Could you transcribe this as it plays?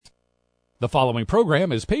The following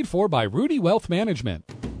program is paid for by Ruedi Wealth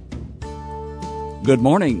Management. Good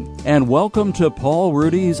morning, and welcome to Paul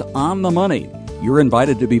Ruedi's On the Money. You're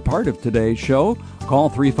invited to be part of today's show. Call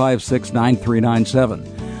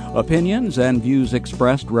 356-9397. Opinions and views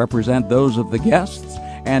expressed represent those of the guests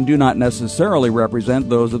and do not necessarily represent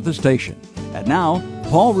those of the station. And now,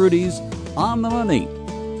 Paul Ruedi's On the Money.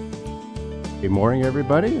 Good morning,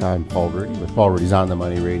 everybody. I'm Paul Ruedi with Paul Ruedi's On the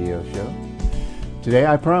Money radio show. Today,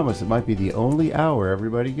 I promise, it might be the only hour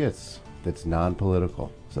everybody gets that's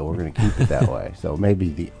non-political. So we're going to keep it that way. So maybe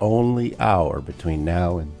the only hour between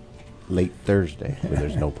now and late Thursday where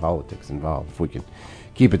there's no politics involved, if we can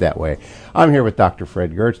keep it that way. I'm here with Dr.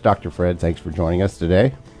 Fred Giertz. Dr. Fred, thanks for joining us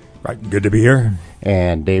today. Right, good to be here.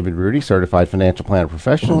 And David Ruedi, certified financial planner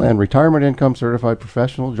professional and retirement income certified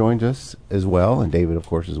professional, joins us as well. And David, of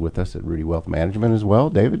course, is with us at Ruedi Wealth Management as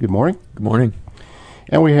well. David, good morning. Good morning.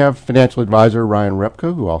 And we have financial advisor Ryan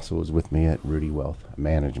Repko, who also is with me at Ruedi Wealth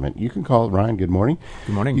Management. You can call Ryan. Good morning.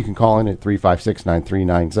 Good morning. You can call in at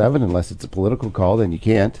 356-9397. Unless it's a political call, then you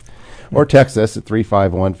can't. Or text us at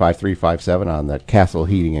 351-5357 on the Castle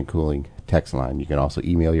Heating and Cooling text line. You can also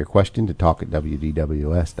email your question to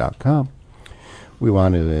talk@wdws.com. We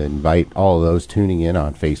want to invite all of those tuning in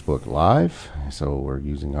on Facebook Live. So we're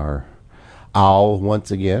using our OWL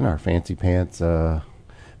once again, our fancy pants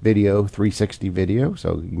video, 360 video.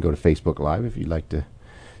 So you can go to Facebook Live if you'd like to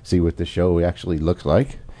see what the show actually looks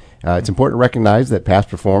like. It's important to recognize that past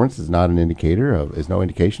performance is no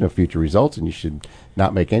indication of future results, and you should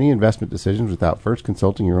not make any investment decisions without first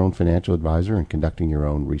consulting your own financial advisor and conducting your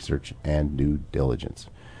own research and due diligence.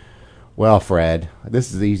 Well, Fred,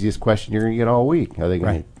 this is the easiest question you're going to get all week. Are they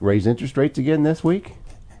going to raise interest rates again this week?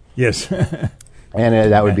 Yes.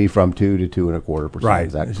 And that would be from 2 to 2.25%. Right.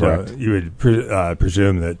 Is that correct? So you would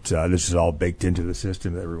presume that this is all baked into the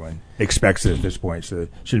system, that everyone expects it at this point, so there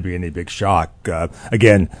shouldn't be any big shock.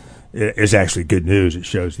 Again, it's actually good news. It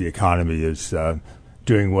shows the economy is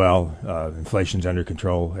doing well. Inflation's under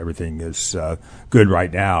control. Everything is good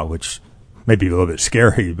right now, which may be a little bit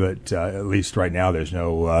scary, but at least right now there's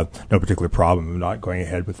no particular problem. I'm not going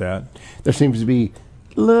ahead with that. There seems to be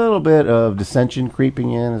a little bit of dissension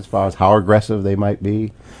creeping in as far as how aggressive they might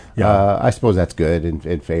be. Yeah. I suppose that's good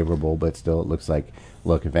and favorable, but still it looks like,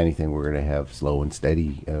 look, if anything, we're going to have slow and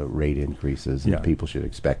steady rate increases, and people should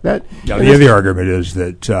expect that. Yeah, the other argument is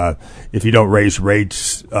that if you don't raise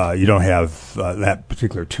rates, you don't have that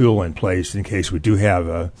particular tool in place in case we do have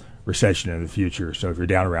a recession in the future. So if you're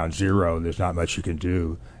down around zero, there's not much you can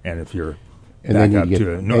do. And if you're back up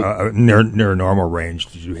to a near normal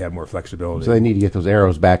range, you have more flexibility. So they need to get those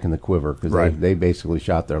arrows back in the quiver, because they basically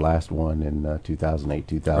shot their last one in 2008,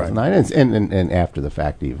 2009, and after the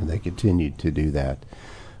fact even. They continued to do that.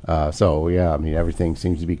 Everything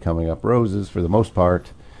seems to be coming up roses for the most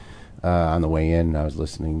part. On the way in, I was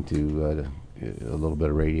listening to a little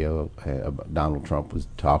bit of radio. Donald Trump was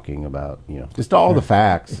talking about, just all the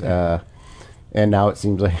facts. And now it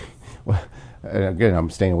seems like... Again,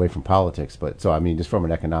 I'm staying away from politics, but just from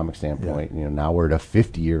an economic standpoint, now we're at a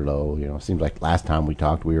 50-year low. It seems like last time we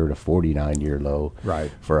talked, we were at a 49-year low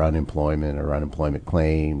for unemployment or unemployment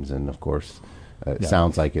claims, and of course, it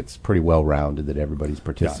sounds like it's pretty well rounded that everybody's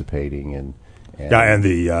participating. And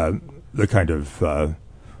the kind of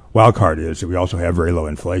wild card is that we also have very low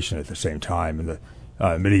inflation at the same time. In the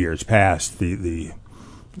many years past, the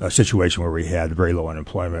a situation where we had very low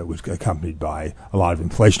unemployment was accompanied by a lot of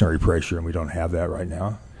inflationary pressure, and we don't have that right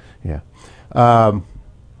now. Yeah.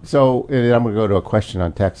 So and I'm going to go to a question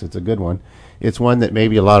on text. It's a good one. It's one that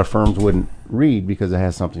maybe a lot of firms wouldn't read because it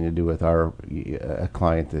has something to do with a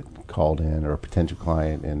client that called in, or a potential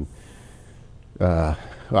client. And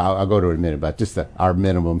I'll go to it in a minute, but just our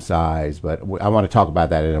minimum size. But I want to talk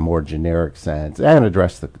about that in a more generic sense and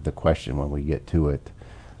address the question when we get to it.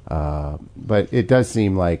 But it does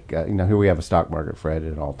seem like, here we have a stock market, Fred,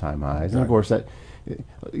 at all-time highs. And, of course, that,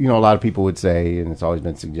 a lot of people would say, and it's always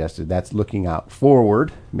been suggested, that's looking out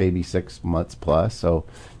forward, maybe 6 months plus. So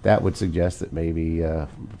that would suggest that maybe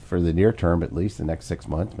for the near term, at least the next 6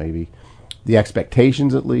 months, maybe the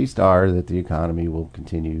expectations at least are that the economy will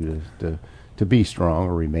continue to be strong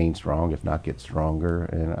or remain strong, if not get stronger.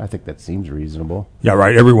 And I think that seems reasonable. Yeah,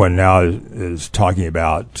 right. Everyone now is talking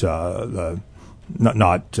about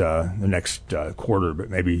not the next quarter, but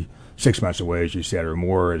maybe 6 months away, as you said, or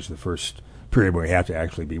more, as the first period where we have to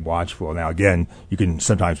actually be watchful. Now, again, you can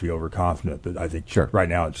sometimes be overconfident, but I think right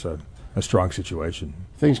now it's a strong situation.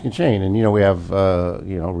 Things can change, and we have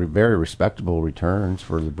very respectable returns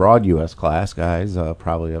for the broad U.S. class guys,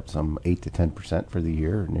 probably up some 8 to 10% for the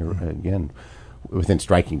year. Again, within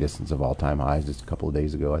striking distance of all-time highs just a couple of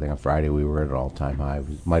days ago. I think on Friday we were at an all-time high.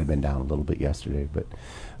 We might have been down a little bit yesterday, but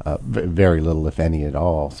very little, if any, at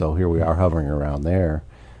all. So here we are hovering around there.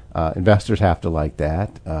 Investors have to like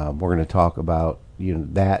that. We're going to talk about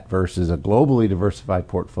that versus a globally diversified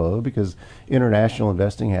portfolio, because international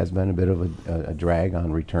investing has been a bit of a drag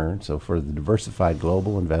on return. So for the diversified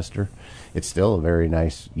global investor, it's still a very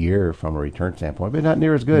nice year from a return standpoint, but not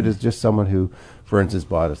near as good as just someone who, for instance,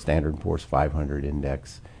 bought a Standard & Poor's 500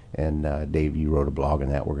 index. And Dave, you wrote a blog on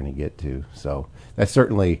that we're going to get to. So that's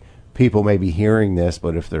certainly, people may be hearing this,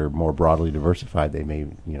 but if they're more broadly diversified, they may,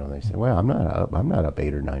 they say, well, I'm not up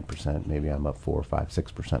 8 or 9%. Maybe I'm up 4 or 5,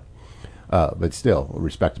 6%. But still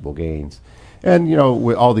respectable gains. And,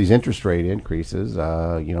 with all these interest rate increases,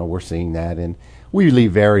 we're seeing that. And we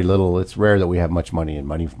leave very little. It's rare that we have much money in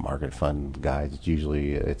money market fund guys. It's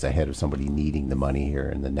usually, it's ahead of somebody needing the money here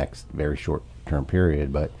in the next very short-term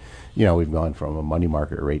period. But, we've gone from a money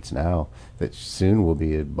market rates now that soon will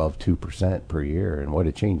be above 2% per year. And what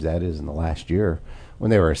a change that is in the last year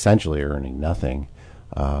when they were essentially earning nothing.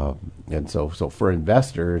 And so for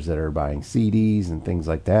investors that are buying CDs and things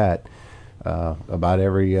like that, about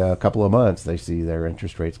every couple of months, they see their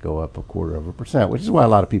interest rates go up 0.25%, which is why a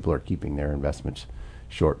lot of people are keeping their investments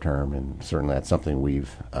short term, and certainly that's something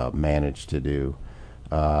we've managed to do.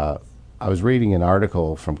 I was reading an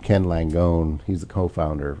article from Ken Langone. He's the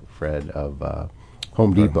co-founder, Fred, of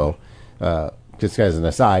Home Depot. Just as an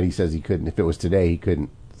aside, he says he couldn't, if it was today, he couldn't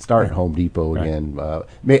start at Home Depot again.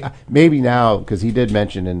 Maybe now, because he did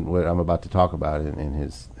mention in what I'm about to talk about in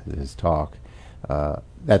his talk,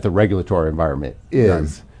 that the regulatory environment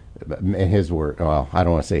is, in his word, well, I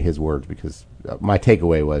don't want to say his words, because my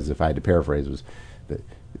takeaway was, if I had to paraphrase, was that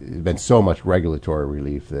there's been so much regulatory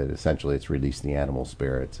relief that essentially it's released the animal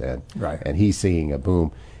spirits, and he's seeing a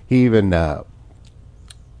boom. He even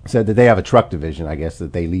said that they have a truck division, I guess,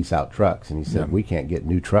 that they lease out trucks, and he said we can't get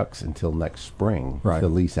new trucks until next spring to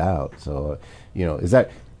lease out. So,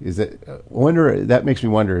 that makes me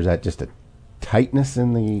wonder, is that just a tightness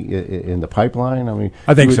in the pipeline? I mean,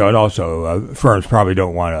 I think so. And also, firms probably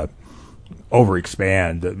don't want to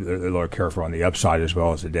overexpand. They're a little careful on the upside as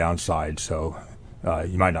well as the downside. So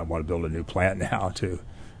you might not want to build a new plant now to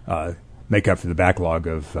make up for the backlog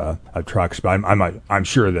of trucks. But I'm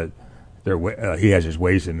sure that he has his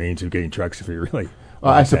ways and means of getting trucks if he really.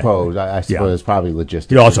 Well, I suppose it's probably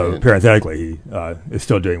logistics. He also, parenthetically, is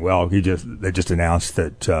still doing well. They just announced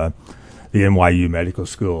that. The NYU Medical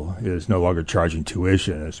School is no longer charging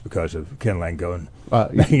tuition. It's because of Ken Langone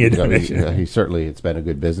making a donation. It's been a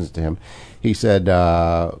good business to him. He said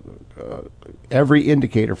every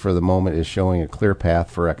indicator for the moment is showing a clear path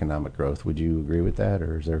for economic growth. Would you agree with that,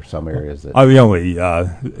 or is there some areas that?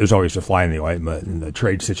 There's always a fly in the ointment, and the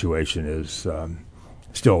trade situation is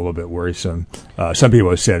still a little bit worrisome. Some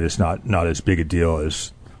people have said it's not as big a deal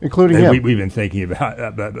as, including him. We've been thinking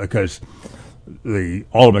about that because the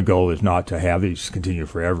ultimate goal is not to have these continue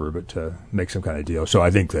forever, but to make some kind of deal. So I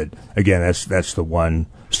think that, again, that's the one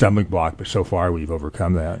stumbling block, but so far we've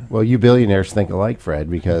overcome that. Well, you billionaires think alike, Fred,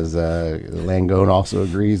 because Langone also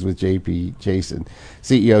agrees with J.P. Chase and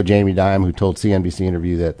CEO Jamie Dimon, who told CNBC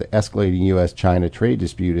interview that the escalating U.S.-China trade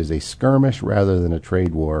dispute is a skirmish rather than a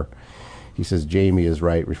trade war. He says Jamie is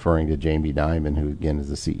right, referring to Jamie Dimon, who, again, is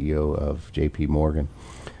the CEO of J.P. Morgan.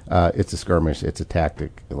 It's a skirmish. It's a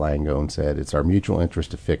tactic, Langone said. It's our mutual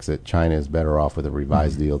interest to fix it. China is better off with a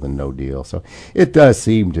revised deal than no deal. So it does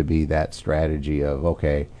seem to be that strategy of,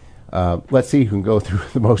 okay, let's see who can go through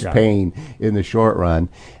the most pain in the short run.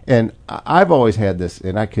 And I've always had this,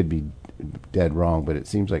 and I could be dead wrong, but it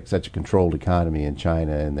seems like such a controlled economy in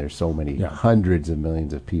China, and there's so many hundreds of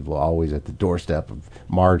millions of people always at the doorstep of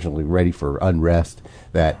marginally ready for unrest,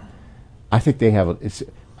 that I think they have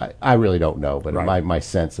I really don't know, but my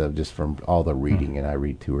sense of just from all the reading, and I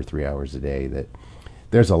read 2 or 3 hours a day, that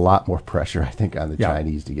there's a lot more pressure, I think, on the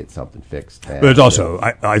Chinese to get something fixed. But it's also,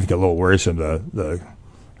 I think, a little worrisome. The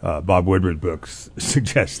Bob Woodward books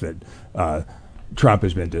suggest that Trump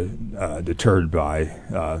has been deterred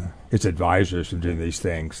by his advisors from doing these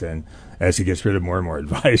things, and as he gets rid of more and more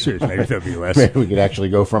advisors, maybe there'll be less. Maybe we could actually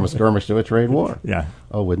go from a skirmish to a trade war. Yeah.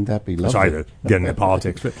 Oh, wouldn't that be lovely? Sorry to get into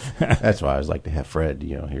politics, but that's why I always like to have Fred.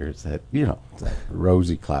 Here's that. It's that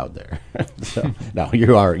rosy cloud there. So, no,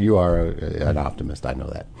 you are an optimist. I know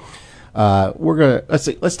that. We're gonna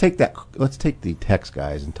let's take the text,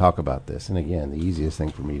 guys, and talk about this. And again, the easiest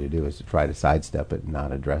thing for me to do is to try to sidestep it and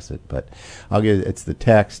not address it. But it's the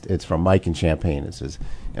text. It's from Mike in Champaign. It says,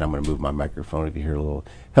 and I'm going to move my microphone if you hear a little.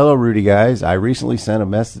 Hello, Rudy, guys. I recently sent a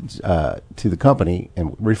message to the company,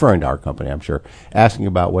 and referring to our company, I'm sure, asking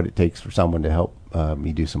about what it takes for someone to help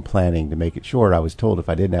me do some planning to make it short. I was told if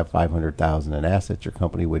I didn't have $500,000 in assets, your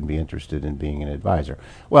company wouldn't be interested in being an advisor.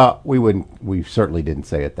 Well, we certainly didn't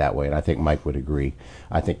say it that way, and I think Mike would agree.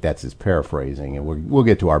 I think that's his paraphrasing, and we'll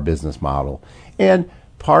get to our business model. And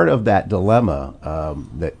part of that dilemma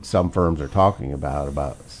that some firms are talking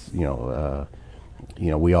about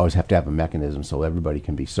we always have to have a mechanism so everybody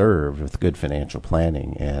can be served with good financial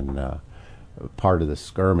planning. And part of the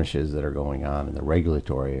skirmishes that are going on in the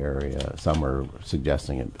regulatory area, some are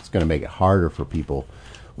suggesting it's going to make it harder for people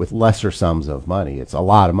with lesser sums of money. It's a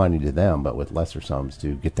lot of money to them, but with lesser sums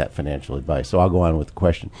to get that financial advice. So I'll go on with the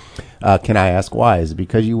question. Can I ask why? Is it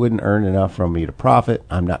because you wouldn't earn enough from me to profit?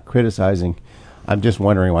 I'm not criticizing. I'm just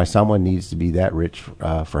wondering why someone needs to be that rich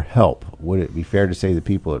for help. Would it be fair to say the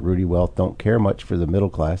people at Ruedi Wealth don't care much for the middle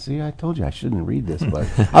class? See, I told you I shouldn't read this, but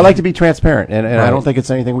I like to be transparent, and right. I don't think it's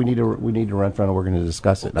anything we need to run from. We're going to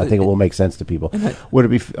discuss it. I think it will make sense to people. Would it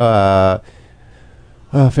be fair?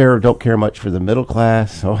 Don't care much for the middle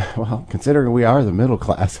class? Oh, well, considering we are the middle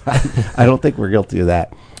class, I don't think we're guilty of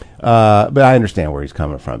that. But I understand where he's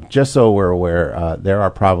coming from. Just so we're aware, there are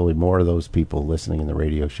probably more of those people listening in the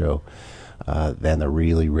radio show than the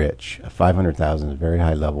really rich. 500,000 is a very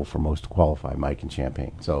high level for most to qualify, Mike, in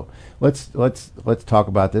Champaign. So let's talk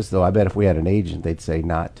about this, though. I bet if we had an agent, they'd say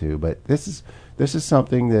not to. But this is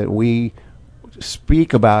something that we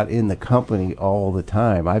speak about in the company all the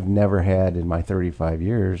time. I've never had in my 35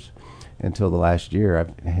 years until the last year,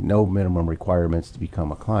 I've had no minimum requirements to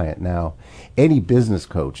become a client. Now, any business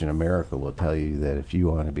coach in America will tell you that if you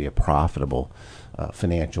want to be a profitable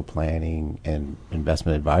financial planning and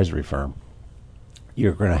investment advisory firm,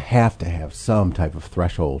 you're going to have some type of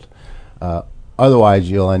threshold. Otherwise,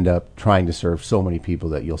 you'll end up trying to serve so many people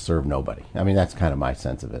that you'll serve nobody. I mean, that's kind of my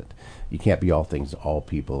sense of it. You can't be all things to all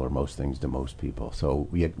people or most things to most people. So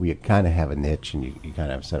we kind of have a niche, and you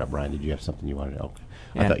kind of have set up. Brian, did you have something you wanted to? Okay.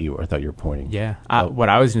 Yeah. I thought you were pointing. Yeah. What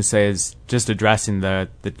I was going to say is just addressing the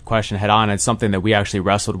question head on. It's something that we actually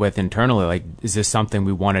wrestled with internally. Like, is this something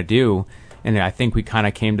we want to do? And I think we kind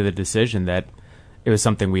of came to the decision that it was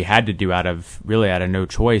something we had to do out of no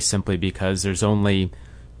choice, simply because there's only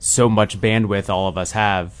so much bandwidth all of us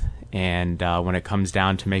have. And when it comes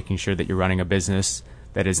down to making sure that you're running a business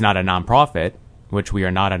that is not a nonprofit, which we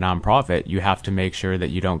are not a nonprofit, you have to make sure that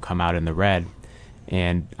you don't come out in the red.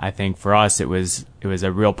 And I think for us, it was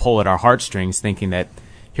a real pull at our heartstrings, thinking that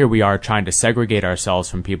here we are trying to segregate ourselves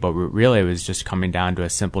from people. Really, it was just coming down to a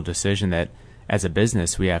simple decision that as a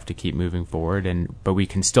business, we have to keep moving forward, but we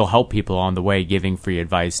can still help people on the way, giving free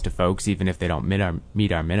advice to folks, even if they don't meet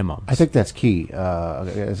our minimums. I think that's key.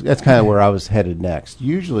 That's kind of where I was headed next.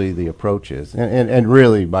 Usually the approach is, and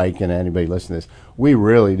really, Mike and anybody listening to this, we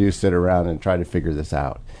really do sit around and try to figure this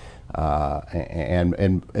out.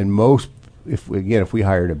 And most, if we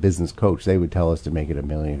hired a business coach, they would tell us to make it $1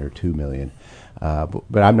 million or $2 million.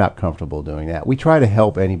 But I'm not comfortable doing that. We try to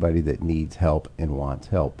help anybody that needs help and wants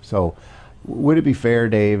help. So would it be fair,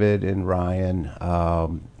 David and Ryan,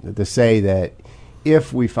 to say that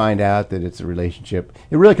if we find out that it's a relationship,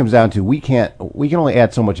 it really comes down to we can only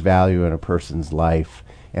add so much value in a person's life,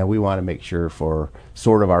 and we want to make sure for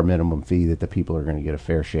sort of our minimum fee that the people are going to get a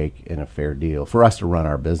fair shake and a fair deal for us to run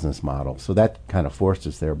our business model. So that kind of forced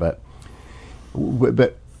us there. But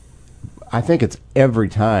I think it's every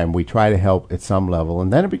time we try to help at some level,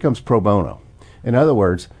 and then it becomes pro bono. In other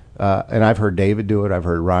words, and I've heard David do it, I've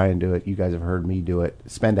heard Ryan do it, you guys have heard me do it,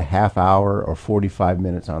 spend a half hour or 45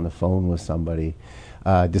 minutes on the phone with somebody,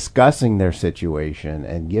 discussing their situation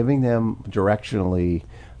and giving them directionally,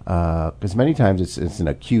 because many times it's an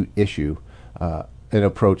acute issue, an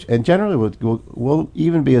approach. And generally we'll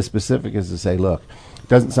even be as specific as to say, look, it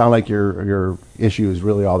doesn't sound like your issue is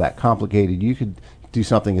really all that complicated. You could do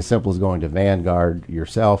something as simple as going to Vanguard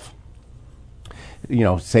yourself,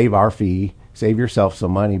 save our fee, save yourself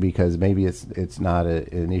some money, because maybe it's not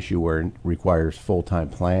an issue where it requires full-time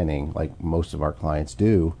planning like most of our clients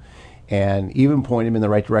do, and even point them in the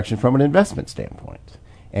right direction from an investment standpoint,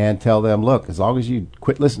 and tell them, look, as long as you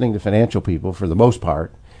quit listening to financial people for the most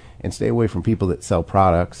part and stay away from people that sell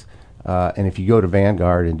products, and if you go to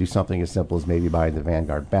Vanguard and do something as simple as maybe buying the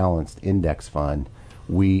Vanguard Balanced Index Fund,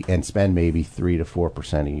 and spend maybe 3 to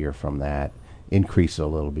 4% a year from that, increase a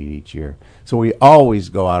little bit each year. So we always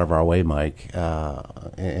go out of our way, Mike,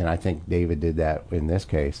 and I think David did that in this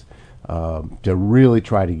case, to really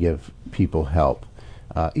try to give people help,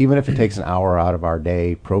 even if it takes an hour out of our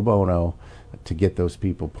day, pro bono, to get those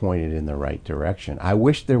people pointed in the right direction. I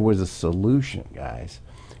wish there was a solution, guys.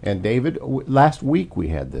 And David, last week we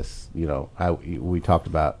had this, we talked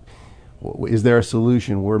about, is there a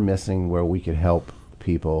solution we're missing where we could help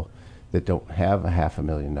people that don't have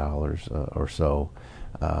 $500,000 or so.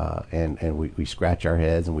 And we scratch our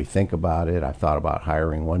heads and we think about it. I thought about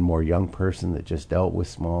hiring one more young person that just dealt with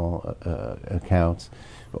small accounts.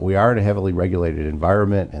 But we are in a heavily regulated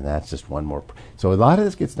environment, and that's just one more. So a lot of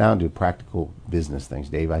this gets down to practical business things.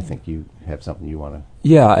 Dave, I think you have something you want to...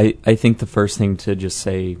 Yeah, I think the first thing to just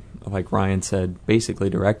say, like Ryan said, basically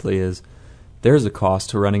directly is there's a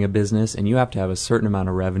cost to running a business, and you have to have a certain amount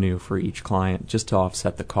of revenue for each client just to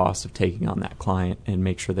offset the cost of taking on that client and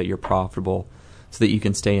make sure that you're profitable so that you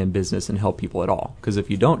can stay in business and help people at all. Because if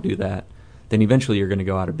you don't do that, then eventually you're going to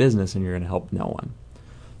go out of business and you're going to help no one.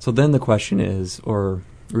 So then the question is, or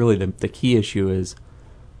really the key issue is,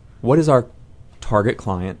 what is our target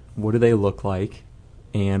client? What do they look like?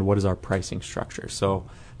 And what is our pricing structure? So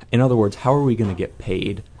in other words, how are we going to get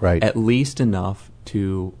paid at least enough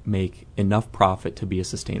to make enough profit to be a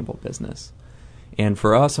sustainable business? And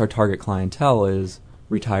for us, our target clientele is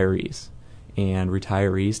retirees. And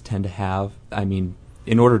retirees tend to have, in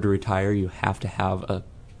order to retire, you have to have a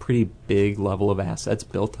pretty big level of assets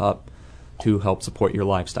built up to help support your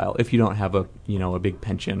lifestyle if you don't have a big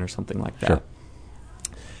pension or something like that. Sure.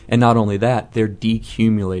 And not only that, they're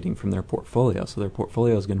decumulating from their portfolio. So their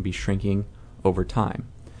portfolio is going to be shrinking over time.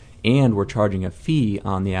 And we're charging a fee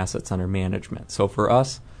on the assets under management. So for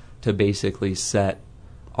us to basically set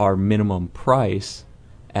our minimum price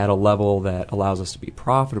at a level that allows us to be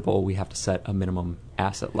profitable, we have to set a minimum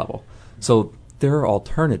asset level. So there are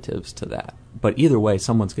alternatives to that. But either way,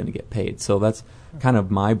 someone's going to get paid. So that's kind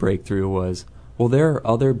of my breakthrough was, well, there are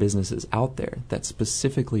other businesses out there that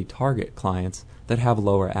specifically target clients that have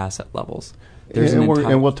lower asset levels. And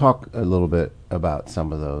we'll talk a little bit about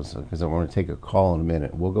some of those because I want to take a call in a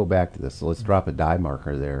minute. We'll go back to this. So let's drop a die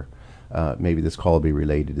marker there. Maybe this call will be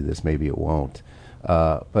related to this. Maybe it won't.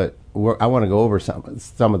 But I want to go over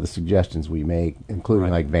some of the suggestions we make, including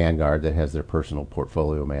like Vanguard that has their personal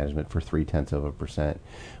portfolio management for 0.3%,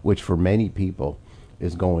 which for many people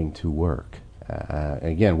is going to work.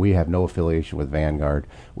 Again, we have no affiliation with Vanguard.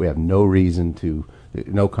 We have no reason to,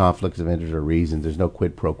 no conflicts of interest or reasons. There's no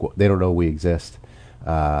quid pro quo. They don't know we exist.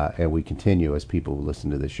 And we continue, as people who listen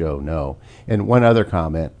to the show know. And one other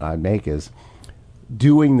comment I'd make is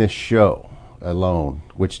doing this show alone,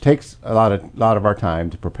 which takes a lot of our time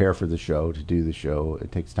to prepare for the show, to do the show.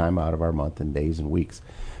 It takes time out of our month and days and weeks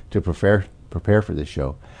to prepare for this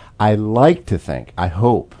show. I like to think, I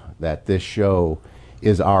hope that this show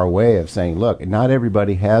is our way of saying, look, not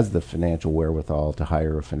everybody has the financial wherewithal to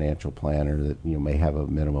hire a financial planner that may have a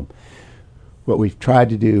minimum. What we've tried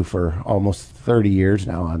to do for almost 30 years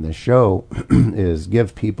now on this show is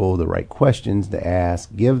give people the right questions to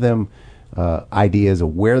ask, give them ideas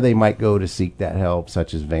of where they might go to seek that help,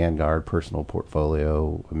 such as Vanguard personal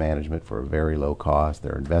portfolio management for a very low cost.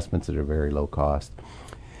 There are investments that are very low cost.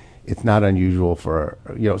 It's not unusual for,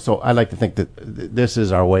 so I like to think that this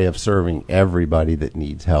is our way of serving everybody that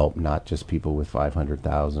needs help, not just people with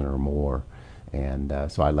 500,000 or more. And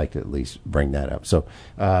so I'd like to at least bring that up. So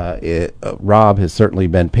Rob has certainly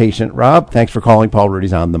been patient. Rob, thanks for calling. Paul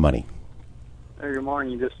Ruedi's on the money. Hey, good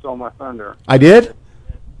morning. You just stole my thunder. I did?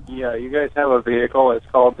 Yeah, you guys have a vehicle. It's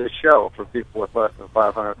called This Show for people with less than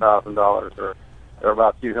 $500,000 or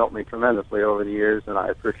thereabouts. You helped me tremendously over the years, and I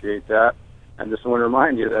appreciate that. And just want to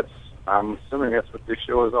remind you I'm assuming that's what this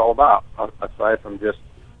show is all about, aside from just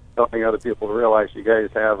helping other people to realize you guys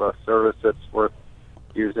have a service that's worth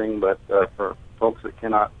using. But for folks that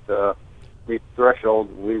cannot meet the threshold,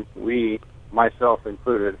 we, myself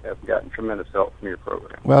included, have gotten tremendous help from your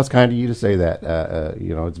program. Well, it's kind of you to say that.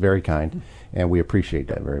 It's very kind, and we appreciate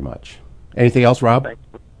that very much. Anything else, Rob? Thanks.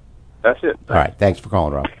 That's it. Thanks. All right. Thanks for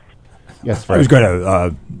calling, Rob. Yes, Fred. I was going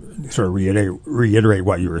to sort of reiterate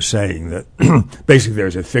what you were saying, that basically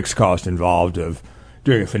there's a fixed cost involved of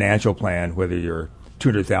doing a financial plan, whether you're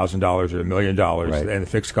 $200,000 or $1 million, and the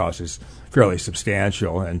fixed cost is fairly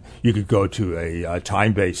substantial. And you could go to a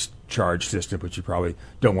time-based charge system, which you probably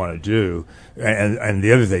don't want to do. And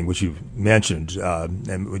the other thing, which you mentioned,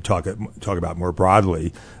 and we talk about more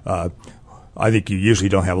broadly, I think you usually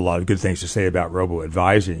don't have a lot of good things to say about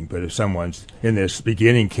robo-advising, but if someone's in this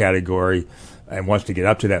beginning category and wants to get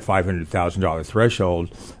up to that $500,000 threshold,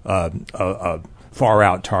 a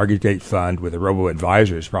far-out target date fund with a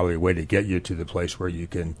robo-advisor is probably a way to get you to the place where you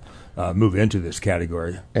can move into this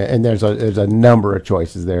category. And there's a number of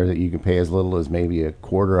choices there that you can pay as little as maybe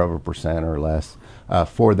 0.25% or less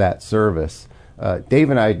for that service. Dave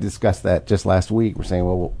and I discussed that just last week. We're saying,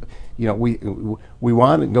 well, we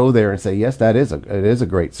want to go there and say, yes, it is a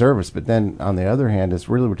great service. But then on the other hand, it's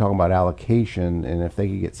really, we're talking about allocation. And if they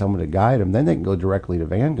could get someone to guide them, then they can go directly to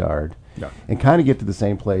Vanguard and kind of get to the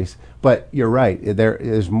same place. But you're right. There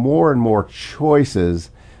is more and more choices.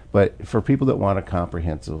 But for people that want a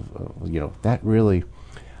comprehensive, that really,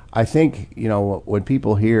 I think, when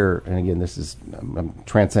people hear, and again, I'm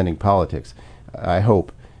transcending politics, I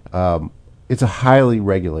hope, it's a highly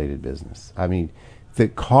regulated business. I mean, the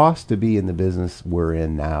cost to be in the business we're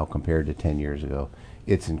in now compared to 10 years ago,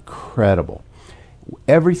 it's incredible.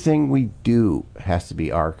 Everything we do has to be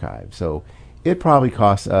archived. So it probably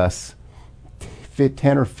costs us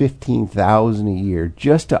 $10,000 or $15,000 a year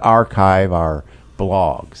just to archive our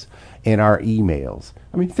blogs and our emails.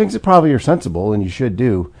 I mean, things that probably are sensible and you should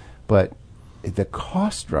do, but the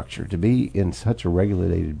cost structure to be in such a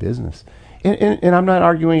regulated business, and I'm not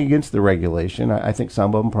arguing against the regulation. I think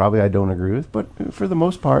some of them probably I don't agree with, but for the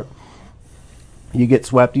most part, you get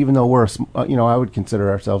swept. Even though we're I would consider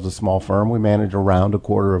ourselves a small firm. We manage around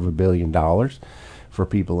 $250 million for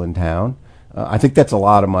people in town. I think that's a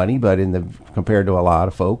lot of money, but compared to a lot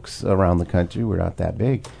of folks around the country, we're not that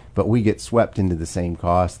big. But we get swept into the same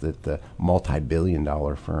cost that the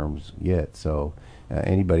multi-billion-dollar firms get. So,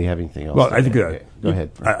 anybody have anything else? Well, I think go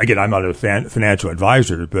ahead. Again, I'm not a financial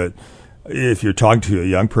advisor, but if you're talking to a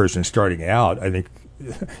young person starting out, I think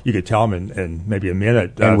you could tell them in maybe a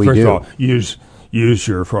minute. First of all, use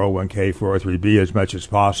your 401k, 403b as much as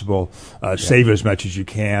possible. Save as much as you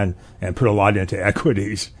can, and put a lot into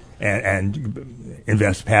equities. And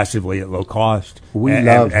invest passively at low cost,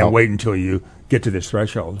 and wait until you get to this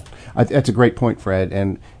threshold. That's a great point, Fred.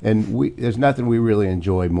 And there's nothing we really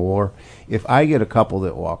enjoy more. If I get a couple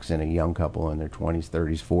that walks in, a young couple in their 20s,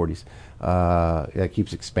 30s, 40s, that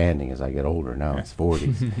keeps expanding as I get older. Now it's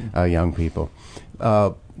 40s, young people.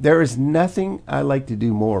 There is nothing I like to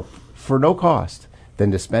do more for no cost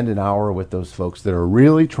than to spend an hour with those folks that are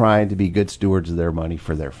really trying to be good stewards of their money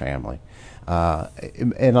for their family.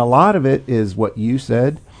 And a lot of it is what you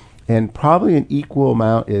said, and probably an equal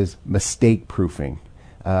amount is mistake proofing.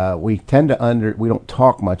 We tend to we don't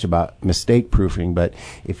talk much about mistake proofing, but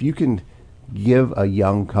if you can give a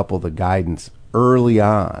young couple the guidance early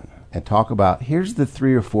on and talk about, here's the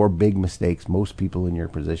 3 or 4 big mistakes most people in your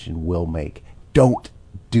position will make. Don't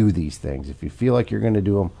do these things. If you feel like you're going to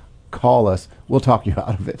do them, call us. We'll talk you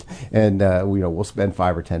out of it, and we'll spend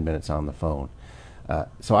 5 or 10 minutes on the phone.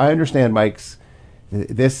 So I understand Mike's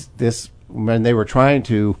this when they were trying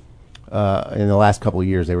to in the last couple of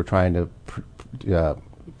years they were trying to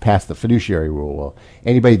pass the fiduciary rule. Well,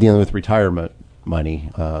 anybody dealing with retirement money,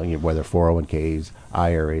 whether 401ks,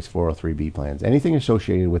 IRAs, 403b plans, anything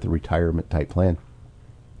associated with a retirement type plan,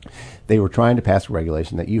 they were trying to pass a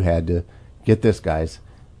regulation that you had to get this, guys,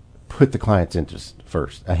 put the client's interest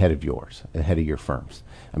first ahead of yours, ahead of your firm's.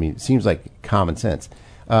 I mean, it seems like common sense.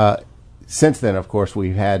 Since then, of course,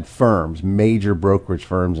 we've had firms, major brokerage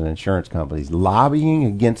firms and insurance companies, lobbying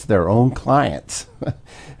against their own clients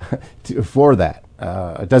for that.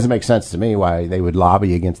 It doesn't make sense to me why they would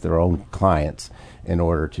lobby against their own clients in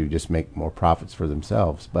order to just make more profits for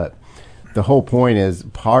themselves. But the whole point is,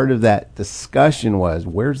 part of that discussion was,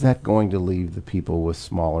 where's that going to leave the people with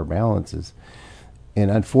smaller balances? And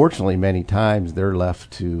unfortunately, many times they're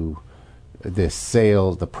left to the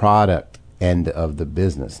sales, the product end of the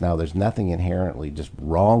business. Now, there's nothing inherently just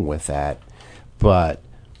wrong with that, but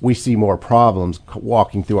we see more problems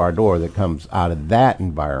walking through our door that comes out of that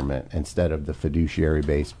environment instead of the fiduciary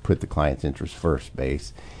base, put the client's interest first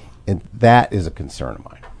base. And that is a concern of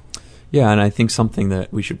mine. Yeah, and I think something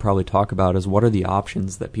that we should probably talk about is what are the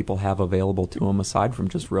options that people have available to them aside from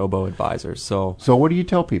just robo-advisors. So what do you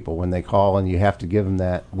tell people when they call and you have to give them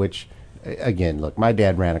that, which, again, look, my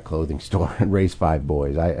dad ran a clothing store and raised 5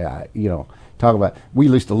 boys. Talk about, we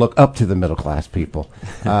used to look up to the middle class people.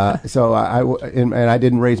 So I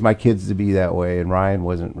didn't raise my kids to be that way, and Ryan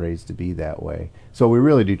wasn't raised to be that way. So we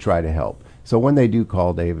really do try to help. So when they do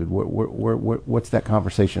call, David, what's that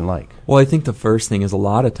conversation like? Well, I think the first thing is a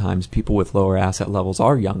lot of times people with lower asset levels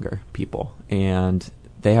are younger people, and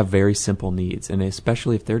they have very simple needs. And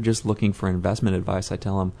especially if they're just looking for investment advice, I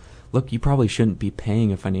tell them, look, you probably shouldn't be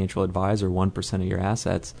paying a financial advisor 1% of your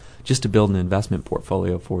assets just to build an investment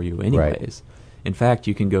portfolio for you anyways. Right. In fact,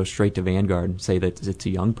 you can go straight to Vanguard and say that it's a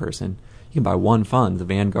young person. You can buy one fund, the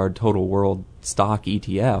Vanguard Total World Stock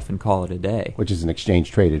ETF, and call it a day. Which is an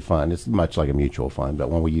exchange-traded fund. It's much like a mutual fund, but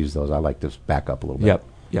when we use those, I like to back up a little bit.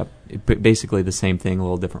 Yep. Basically the same thing, a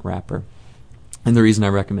little different wrapper. And the reason I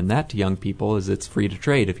recommend that to young people is it's free to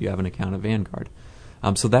trade if you have an account at Vanguard.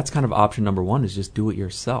 So that's kind of option number one, is just do it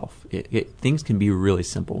yourself. Things can be really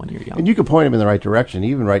simple when you're young. And you can point them in the right direction,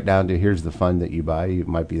 even right down to here's the fund that you buy. It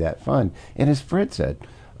might be that fund. And as Fred said,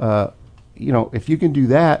 if you can do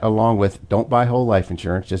that along with don't buy whole life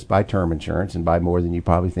insurance, just buy term insurance and buy more than you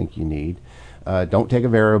probably think you need. Don't take a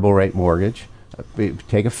variable rate mortgage.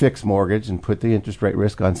 Take a fixed mortgage and put the interest rate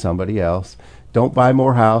risk on somebody else. Don't buy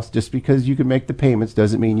more house. Just because you can make the payments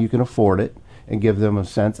doesn't mean you can afford it. And give them a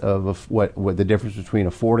sense of what the difference between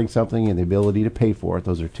affording something and the ability to pay for it.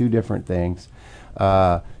 Those are two different things.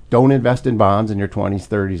 Don't invest in bonds in your 20s,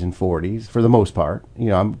 30s, and 40s for the most part.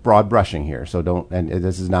 I'm broad brushing here, so don't. And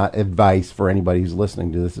this is not advice for anybody who's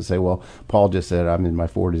listening to this to say, well, Paul just said I'm in my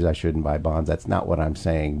 40s, I shouldn't buy bonds. That's not what I'm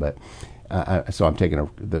saying. But so I'm taking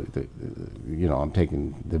I'm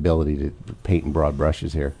taking the ability to paint in broad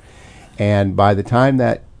brushes here. And by the time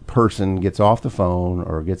that person gets off the phone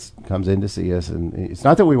or comes in to see us, and it's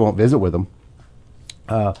not that we won't visit with them.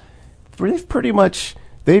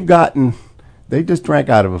 They just drank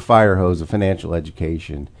out of a fire hose of financial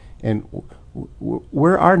education, and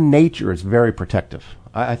where our nature is very protective.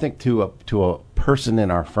 I think to a person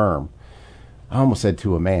in our firm, I almost said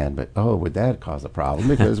to a man, but would that cause a problem?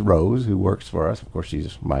 Because Rose, who works for us, of course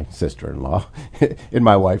she's my sister-in-law, and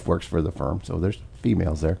my wife works for the firm, so there's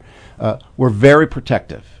females there. We're very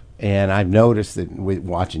protective. And I've noticed that with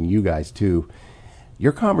watching you guys too,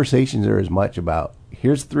 your conversations are as much about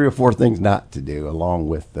here's 3 or 4 things not to do, along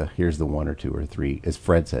with here's the 1 or 2 or 3, as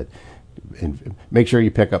Fred said. And make sure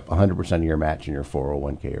you pick up 100% of your match in your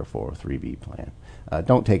 401k or 403b plan.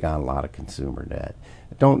 Don't take on a lot of consumer debt.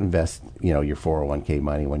 Don't invest, your 401k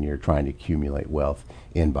money when you're trying to accumulate wealth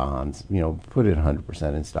in bonds. Put it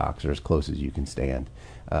 100% in stocks or as close as you can stand.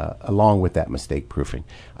 Along with that mistake proofing.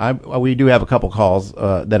 We do have a couple calls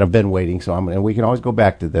that have been waiting, and we can always go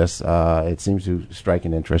back to this. It seems to strike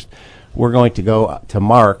an interest. We're going to go to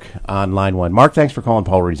Mark on line 1. Mark, thanks for calling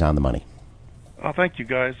Paul Ruedi's On the Money. Thank you,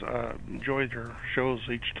 guys. Enjoyed your shows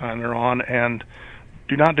each time they're on, and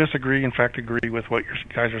do not disagree. In fact, agree with what you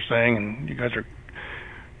guys are saying, and you guys are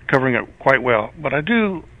covering it quite well. But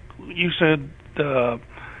you said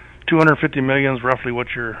 250 million is roughly what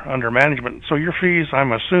you're under management. So your fees,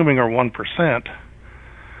 I'm assuming, are 1%.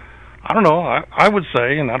 I don't know. I would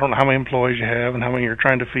say, and I don't know how many employees you have and how many you're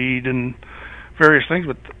trying to feed and various things,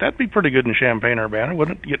 but that'd be pretty good in Champaign-Urbana,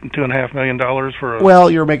 wouldn't it? Getting $2.5 million for a... Well,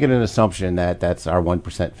 you're making an assumption that that's our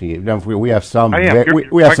 1% fee. We have some...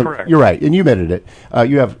 Correct. You're right, and you admitted it.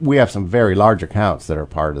 We have some very large accounts that are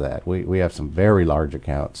part of that. We have some very large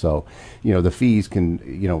accounts. So, the fees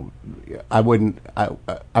can, I'm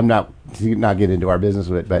not get into our business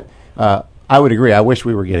with it, but I would agree. I wish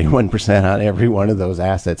we were getting 1% on every one of those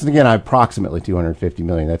assets. And again, approximately $250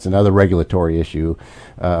 million. That's another regulatory issue.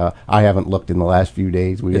 I haven't looked in the last few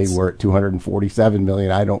days. We were at $247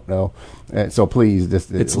 million. I don't know. So please,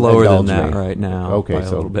 it's lower than that right now. Okay, by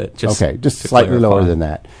a little bit. Just slightly lower than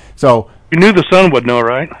that. So you knew the sun would know,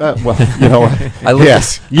 right?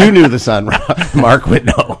 Yes, you knew the sun. Mark would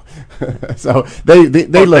know. So they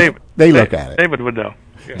look at it. David would know.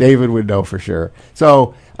 Yeah. David would know for sure.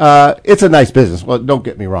 So it's a nice business. Well, don't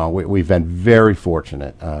get me wrong. We've been very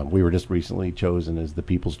fortunate. We were just recently chosen as the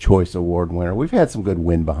People's Choice Award winner. We've had some good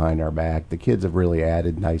wind behind our back. The kids have really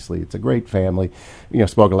added nicely. It's a great family.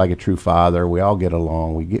 Spoken like a true father. We all get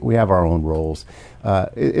along. We have our own roles.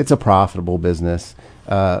 It's a profitable business.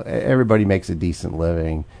 Everybody makes a decent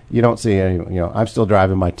living. You don't see any. I'm still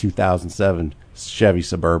driving my 2007 Chevy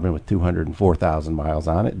Suburban with 204,000 miles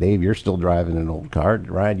on it. Dave, you're still driving an old car.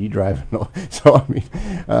 Ryan, you drive an old. So,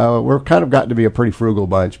 we're kind of gotten to be a pretty frugal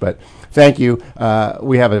bunch. But thank you.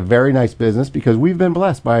 We have a very nice business because we've been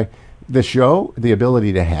blessed by the show, the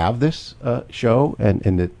ability to have this show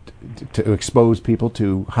and to expose people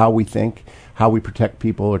to how we think, how we protect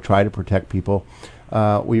people or try to protect people.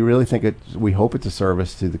 We really think we hope it's a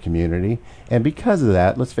service to the community. And because of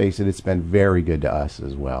that, let's face it, it's been very good to us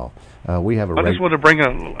as well. We have I just want to bring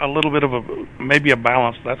a little bit of maybe a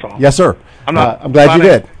balance, that's all. Yes, sir. I'm glad you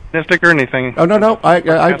did. Or anything. Oh, no.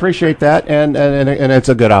 I appreciate that, and it's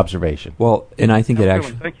a good observation. Well, and I think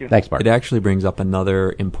Thank you. Thanks, Mark. It actually brings up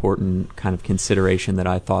another important kind of consideration that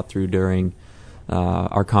I thought through during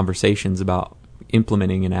our conversations about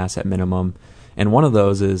implementing an asset minimum. And one of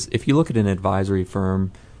those is, if you look at an advisory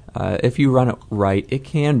firm, if you run it right, it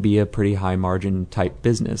can be a pretty high margin type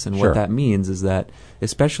business. And what that means is that,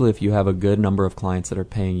 especially if you have a good number of clients that are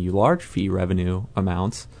paying you large fee revenue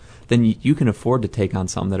amounts, then you can afford to take on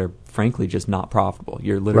some that are frankly just not profitable.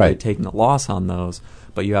 You're literally taking a loss on those,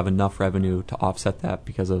 but you have enough revenue to offset that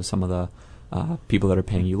because of some of the people that are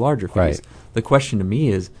paying you larger fees. The question to me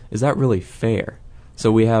is that really fair?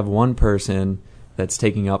 So we have one person that's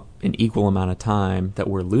taking up an equal amount of time that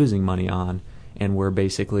we're losing money on, and we're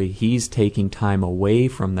basically, he's taking time away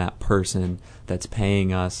from that person that's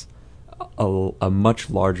paying us a much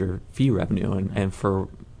larger fee revenue. And for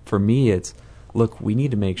me, it's, look, we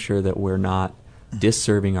need to make sure that we're not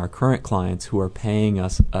disserving our current clients who are paying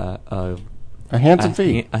us a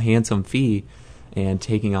handsome fee, and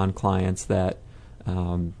taking on clients that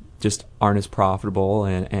just aren't as profitable,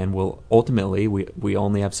 and will ultimately, we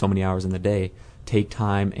only have so many hours in the day, take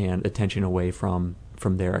time and attention away from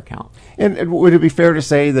their account. And would it be fair to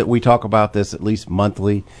say that we talk about this at least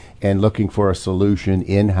monthly and looking for a solution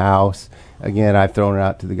in-house? Again, I've thrown it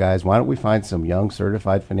out to the guys, why don't we find some young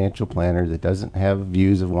certified financial planner that doesn't have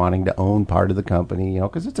views of wanting to own part of the company,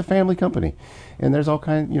 because it's a family company. And there's all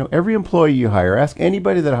kinds, every employee you hire, ask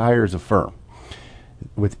anybody that hires a firm.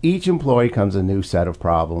 With each employee comes a new set of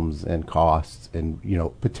problems and costs and,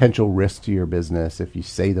 potential risk to your business if you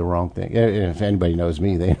say the wrong thing. And if anybody knows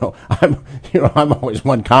me, they know I'm always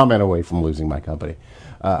one comment away from losing my company.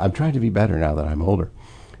 I'm trying to be better now that I'm older.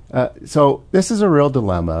 So this is a real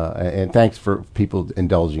dilemma, and thanks for people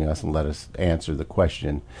indulging us and let us answer the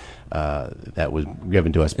question that was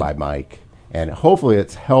given to us by Mike. And hopefully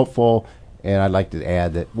it's helpful. And I'd like to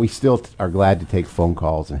add that we still are glad to take phone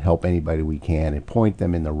calls and help anybody we can and point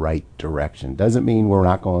them in the right direction. Doesn't mean we're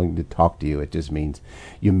not going to talk to you. It just means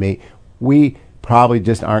we probably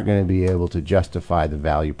just aren't going to be able to justify the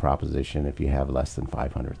value proposition if you have less than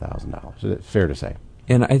 $500,000. So that's fair to say.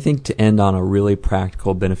 And I think to end on a really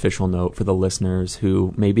practical, beneficial note for the listeners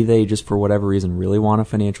who maybe they just for whatever reason really want a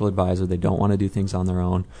financial advisor, they don't want to do things on their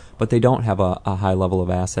own, but they don't have a high level of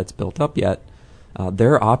assets built up yet.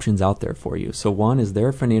 There are options out there for you. So one is there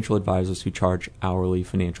are financial advisors who charge hourly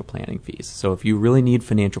financial planning fees. So if you really need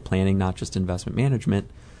financial planning, not just investment management,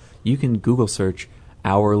 you can Google search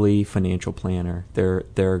hourly financial planner. There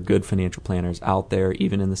are good financial planners out there,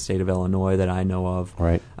 even in the state of Illinois that I know of,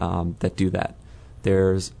 right, that do that.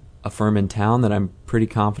 There's a firm in town that I'm pretty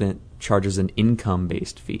confident charges an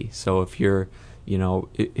income-based fee. So if you're,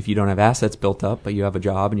 if you don't have assets built up, but you have a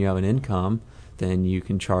job and you have an income, then you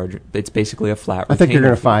can charge. It's basically a flat retainer. I think you're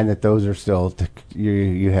going to find that those are still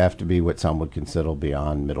you have to be what some would consider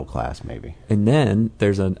beyond middle class, maybe. And then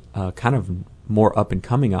there's a kind of more up and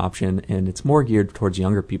coming option, and it's more geared towards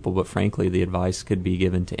younger people. But frankly, the advice could be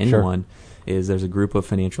given to anyone. Sure. Is there's a group of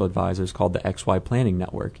financial advisors called the XY Planning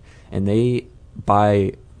Network, and they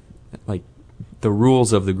the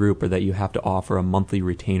rules of the group are that you have to offer a monthly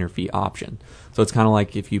retainer fee option. So it's kind of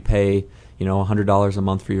like if you pay $100 a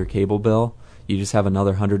month for your cable bill, you just have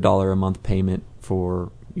another $100 a month payment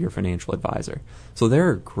for your financial advisor. So there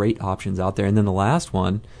are great options out there. And then the last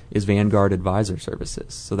one is Vanguard Advisor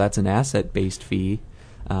Services. So that's an asset-based fee,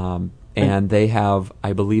 and they have,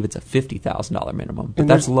 I believe it's a $50,000 minimum, but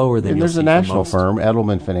that's lower than. And there's a national firm,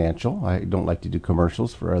 Edelman Financial. I don't like to do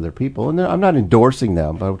commercials for other people, and I'm not endorsing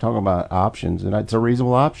them, but I'm talking about options, and it's a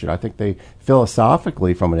reasonable option. I think they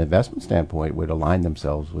philosophically, from an investment standpoint, would align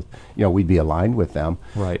themselves with, we'd be aligned with them.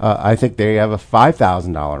 Right. I think they have a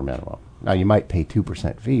 $5,000 minimum. Now you might pay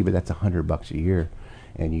 2% fee, but that's $100 a year,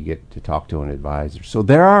 and you get to talk to an advisor. So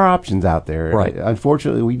there are options out there. Right.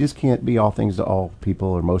 Unfortunately, we just can't be all things to all people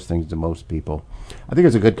or most things to most people. I think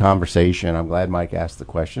it's a good conversation. I'm glad Mike asked the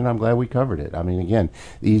question. I'm glad we covered it. I mean, again,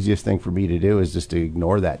 the easiest thing for me to do is just to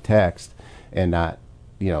ignore that text and not,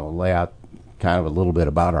 lay out kind of a little bit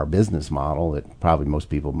about our business model that probably most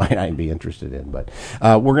people might not be interested in. But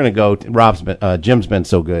we're going to go. Jim's been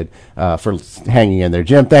so good for hanging in there.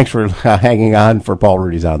 Jim, thanks for hanging on for Paul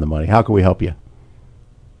Ruedi's On the Money. How can we help you?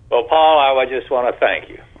 Well, Paul, I just want to thank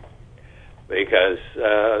you because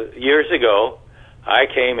years ago I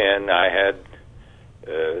came in. I had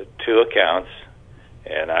 2 accounts,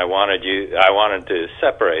 and I wanted to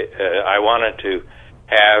separate. I wanted to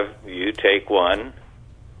have you take one.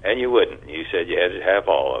 And you wouldn't. You said you had to have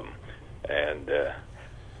all of them. And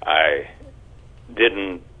I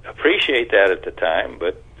didn't appreciate that at the time,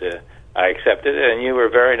 but I accepted it, and you were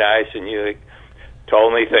very nice, and you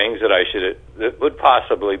told me things that would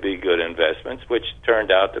possibly be good investments, which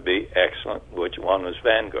turned out to be excellent, which one was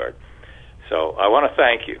Vanguard. So I want to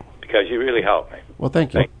thank you, because you really helped me. Well,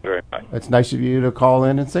 thank you. Thank you very much. It's nice of you to call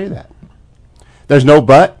in and say that. There's no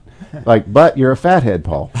but. But you're a fathead,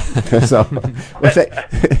 Paul. So, I didn't say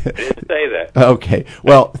that. Okay.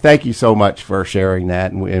 Well, thank you so much for sharing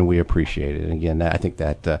that, and we appreciate it. And again, I think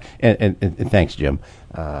that, and thanks, Jim.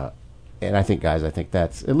 And I think, guys,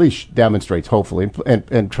 that's at least demonstrates, hopefully,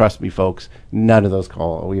 and trust me, folks, none of those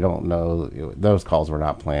calls, we don't know, those calls were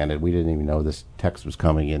not planned. We didn't even know this text was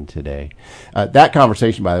coming in today. That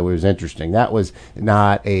conversation, by the way, was interesting. That was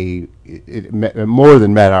not it more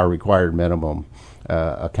than met our required minimum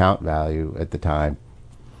account value at the time.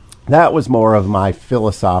 That was more of my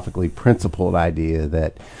philosophically principled idea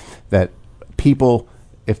that people,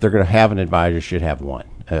 if they're going to have an advisor, should have one.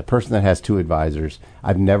 A person that has two advisors,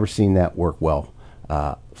 I've never seen that work well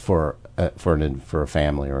for a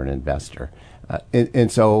family or an investor. And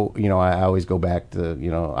so, I always go back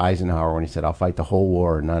to, Eisenhower when he said, I'll fight the whole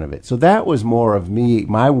war or none of it. So that was more of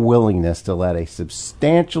my willingness to let a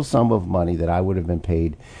substantial sum of money that I would have been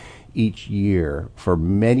paid each year for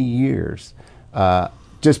many years,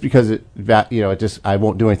 just because I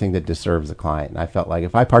won't do anything that disturbs the client. And I felt like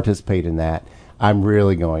if I participate in that, I'm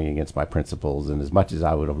really going against my principles. And as much as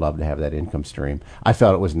I would have loved to have that income stream, I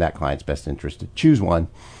felt it was in that client's best interest to choose one.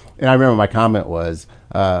 And I remember my comment was,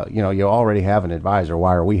 you already have an advisor.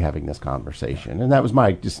 Why are we having this conversation? And that was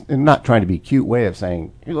my not trying to be cute way of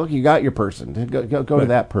saying, hey, look, you got your person. Go to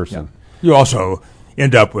that person. Yeah. You also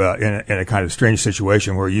end up in a kind of strange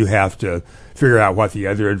situation where you have to figure out what the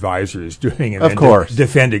other advisor is doing and then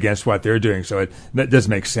defend against what they're doing. So it does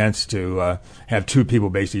make sense to have two people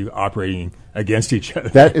basically operating against each other.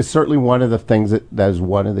 That is certainly one of the things that is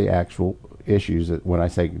one of the actual issues that when I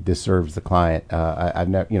say disserves the client. I've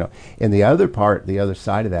never, and the other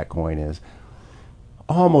side of that coin is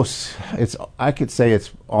I could say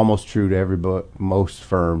it's almost true to most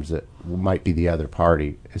firms that might be the other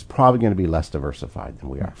party is probably going to be less diversified than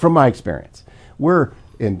we are. From my experience, to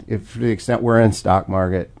the extent we're in stock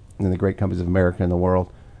market and the great companies of America and the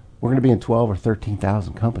world, we're going to be in 12 or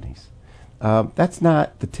 13,000 companies. That's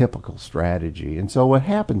not the typical strategy. And so what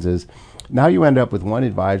happens is now you end up with one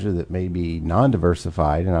advisor that may be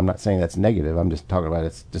non-diversified, and I'm not saying that's negative. I'm just talking about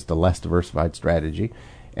it's just a less diversified strategy.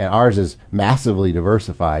 And ours is massively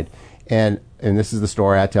diversified. And this is the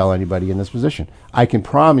story I tell anybody in this position. I can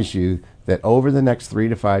promise you that over the next 3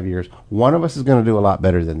 to 5 years, one of us is going to do a lot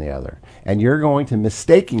better than the other. And you're going to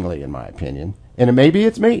mistakenly, in my opinion, and maybe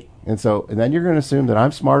it's me. And then you're going to assume that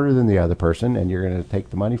I'm smarter than the other person, and you're going to take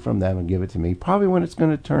the money from them and give it to me, probably when it's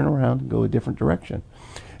going to turn around and go a different direction.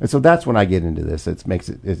 And so that's when I get into this.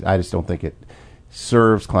 I just don't think it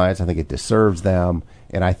serves clients. I think it disserves them.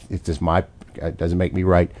 And it doesn't make me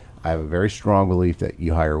right. I have a very strong belief that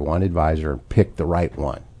you hire one advisor and pick the right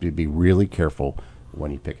one. You'd be really careful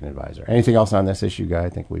when you pick an advisor. Anything else on this issue, Guy? I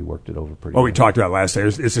think we worked it over pretty well. We talked about last time.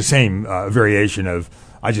 It's the same variation of,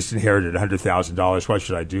 I just inherited $100,000. What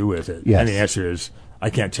should I do with it? Yes. And the answer is, I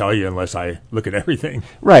can't tell you unless I look at everything.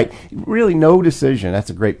 Right. Really no decision. That's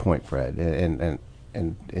a great point, Fred.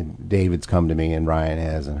 And David's come to me and Ryan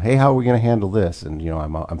has, and hey, how are we going to handle this? And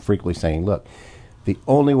I'm frequently saying, look, the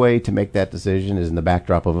only way to make that decision is in the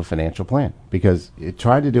backdrop of a financial plan, because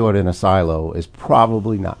trying to do it in a silo is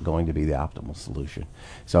probably not going to be the optimal solution.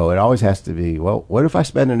 So it always has to be, well, what if I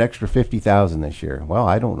spend an extra $50,000 this year? Well,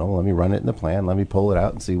 I don't know. Let me run it in the plan. Let me pull it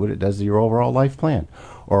out and see what it does to your overall life plan.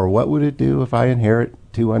 Or what would it do if I inherit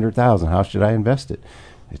 $200,000? How should I invest it?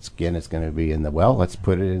 It's going to be let's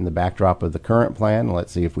put it in the backdrop of the current plan.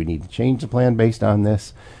 Let's see if we need to change the plan based on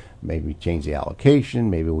this. Maybe change the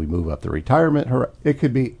allocation. Maybe we move up the retirement. It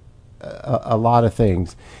could be a lot of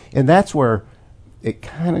things. And that's where it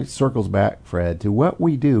kind of circles back, Fred, to what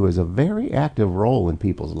we do is a very active role in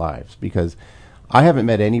people's lives. Because I haven't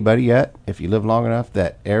met anybody yet, if you live long enough,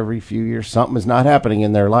 that every few years something is not happening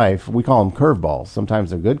in their life. We call them curveballs.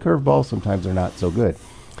 Sometimes they're good curveballs. Sometimes they're not so good.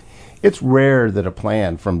 It's rare that a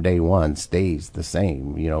plan from day one stays the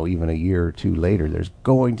same. Even a year or two later, there's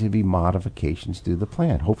going to be modifications to the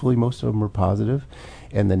plan. Hopefully most of them are positive,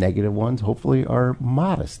 and the negative ones hopefully are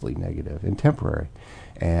modestly negative and temporary.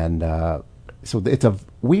 And so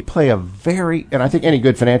we play a very, and I think any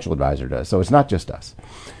good financial advisor does, so it's not just us,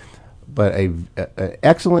 but an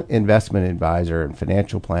excellent investment advisor and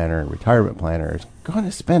financial planner and retirement planner is going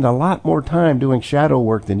to spend a lot more time doing shadow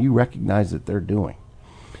work than you recognize that they're doing.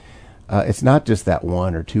 It's not just that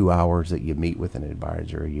 1 or 2 hours that you meet with an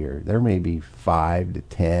advisor a year. There may be 5 to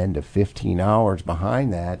 10 to 15 hours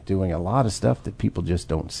behind that doing a lot of stuff that people just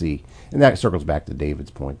don't see. And that circles back to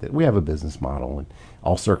David's point that we have a business model, and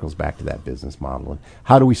all circles back to that business model. And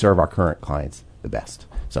how do we serve our current clients the best?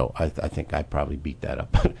 So I think I probably beat that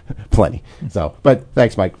up plenty. But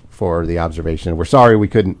thanks, Mike, for the observation. We're sorry we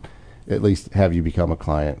couldn't at least have you become a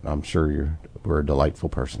client. I'm sure we're a delightful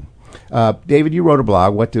person. David, you wrote a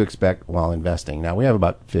blog, What to Expect While Investing. Now, we have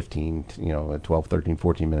about 12, 13,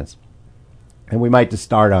 14 minutes. And we might just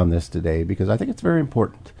start on this today because I think it's very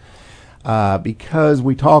important. because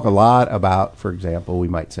we talk a lot about, for example, we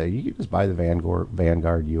might say you can just buy the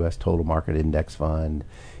Vanguard U.S. Total Market Index Fund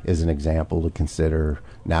is an example to consider.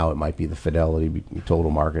 Now it might be the Fidelity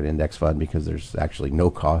Total Market Index Fund because there's actually no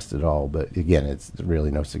cost at all. But again, it's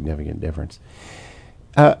really no significant difference.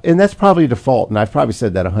 And that's probably default, and I've probably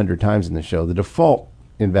said that 100 times in the show. The default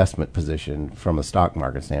investment position from a stock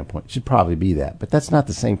market standpoint should probably be that. But that's not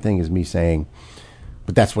the same thing as me saying,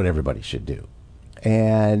 but that's what everybody should do.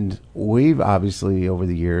 And we've obviously, over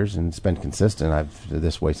the years, and it's been consistent, I've been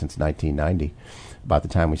this way since 1990, about the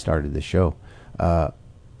time we started this show,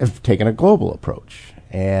 have taken a global approach.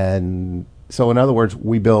 And so, in other words,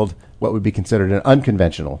 we build what would be considered an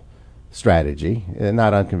unconventional strategy,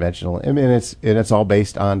 not unconventional. I mean, it's all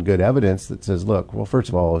based on good evidence that says, look, well, first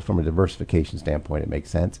of all, from a diversification standpoint, it makes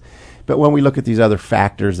sense. But when we look at these other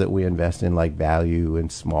factors that we invest in, like value in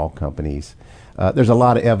small companies, there's a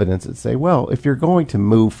lot of evidence that say, well, if you're going to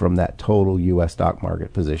move from that total U.S. stock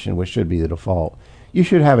market position, which should be the default, you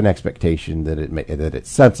should have an expectation that that it's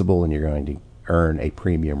sensible and you're going to earn a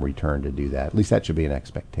premium return to do that. At least that should be an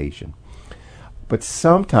expectation. But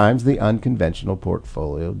sometimes the unconventional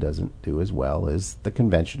portfolio doesn't do as well as the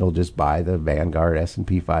conventional, just buy the Vanguard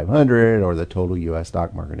S&P 500 or the total U.S.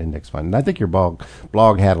 stock market index fund. And I think your blog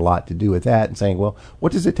had a lot to do with that and saying, well,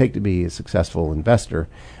 what does it take to be a successful investor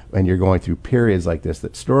when you're going through periods like this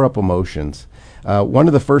that stir up emotions? One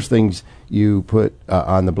of the first things you put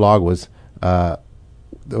on the blog was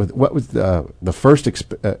what was the first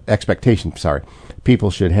expectation,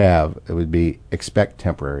 people should have? It would be expect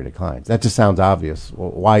temporary declines. That just sounds obvious.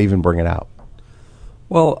 Well, why even bring it out?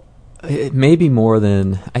 Well, it may be more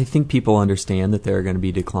than, I think people understand that there are going to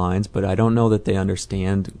be declines, but I don't know that they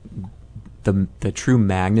understand the true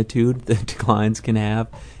magnitude that declines can have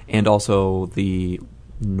and also the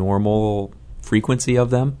normal frequency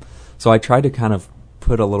of them. So I tried to kind of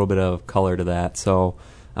put a little bit of color to that. So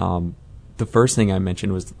the first thing I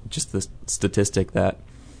mentioned was just the statistic that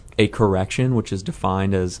a correction, which is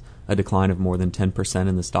defined as a decline of more than 10%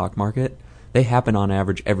 in the stock market, they happen on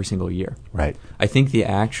average every single year. Right. I think the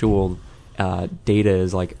actual data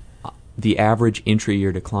is like the average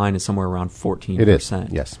intra-year decline is somewhere around 14%. It is,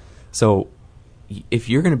 yes. So if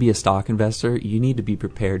you're going to be a stock investor, you need to be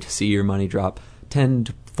prepared to see your money drop 10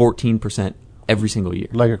 to 14% every single year.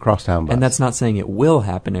 Like a crosstown bus. And that's not saying it will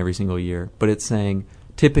happen every single year, but it's saying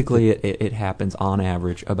typically it happens on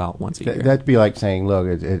average about once a year. That'd be like saying, look,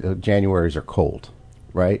 Januaries are cold,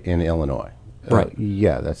 right, in Illinois. Right.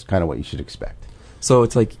 Yeah, that's kind of what you should expect. So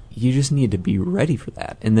it's like you just need to be ready for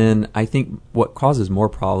that. And then I think what causes more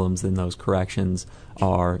problems than those corrections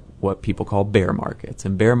are what people call bear markets.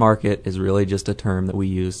 And bear market is really just a term that we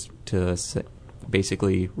use to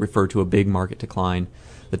basically refer to a big market decline.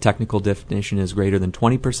 The technical definition is greater than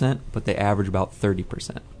 20%, but they average about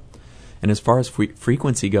 30%. And as far as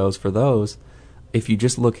frequency goes for those, if you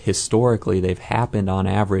just look historically, they've happened on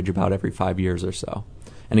average about every 5 years or so.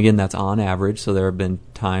 And again, that's on average, so there have been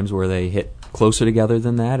times where they hit closer together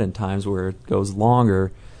than that and times where it goes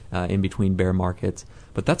longer in between bear markets.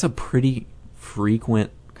 But that's a pretty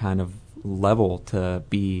frequent kind of level to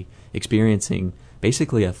be experiencing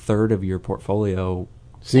basically a third of your portfolio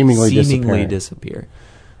seemingly disappear.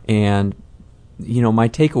 And, you know, my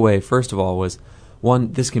takeaway, first of all, was,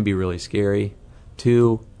 one, this can be really scary.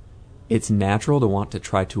 Two, it's natural to want to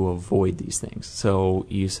try to avoid these things. So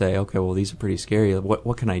you say, okay, well, these are pretty scary.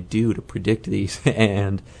 What can I do to predict these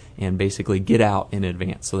and basically get out in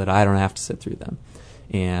advance so that I don't have to sit through them?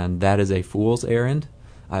 And that is a fool's errand.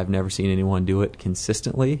 I've never seen anyone do it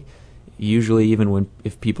consistently. Usually, even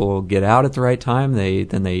if people get out at the right time,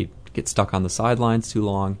 they get stuck on the sidelines too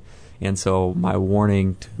long. And so my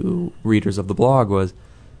warning to readers of the blog was,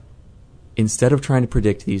 instead of trying to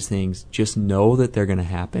predict these things, just know that they're going to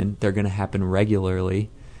happen. They're going to happen regularly.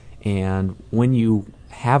 And when you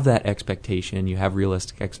have that expectation, you have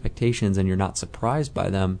realistic expectations, and you're not surprised by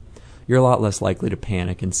them, you're a lot less likely to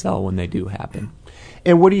panic and sell when they do happen.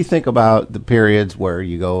 And what do you think about the periods where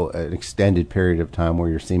you go an extended period of time where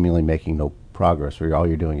you're seemingly making no progress, where all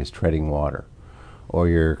you're doing is treading water, or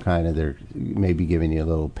you're kind of they're maybe giving you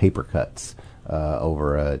little paper cuts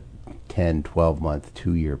over a 10, 12-month,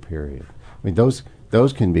 2-year period? I mean, those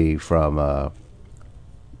can be from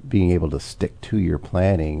being able to stick to your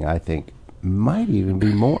planning. I think might even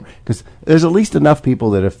be more, because there's at least enough people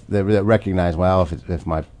that recognize, well, if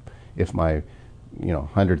my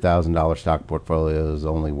 $100,000 stock portfolio is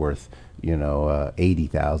only worth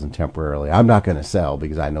 $80,000 temporarily, I'm not going to sell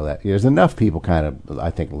because I know that. There's enough people kind of, I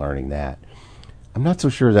think, learning that. I'm not so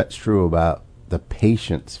sure that's true about the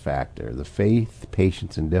patience factor, the faith,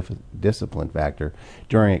 patience, and discipline factor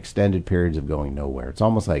during extended periods of going nowhere. It's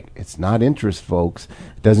almost like it's not interest, folks.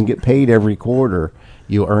 It doesn't get paid every quarter.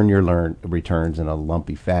 You earn your returns in a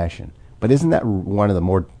lumpy fashion. But isn't that one of the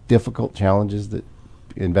more difficult challenges that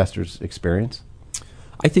investors experience?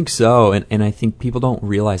 I think so, and I think people don't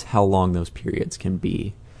realize how long those periods can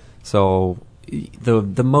be. So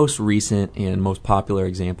the most recent and most popular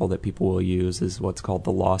example that people will use is what's called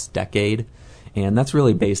the lost decade, and that's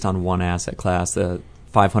really based on one asset class, the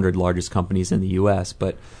 500 largest companies in the U.S.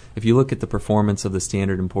 But if you look at the performance of the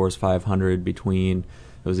Standard & Poor's 500 between,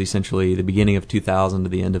 it was essentially the beginning of 2000 to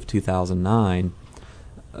the end of 2009,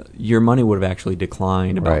 your money would have actually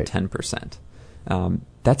declined about 10%.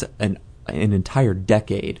 That's an entire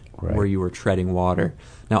decade where you were treading water.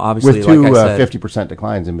 Now, obviously, with two like I said, 50%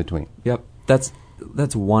 declines in between. Yep, that's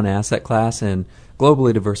one asset class, and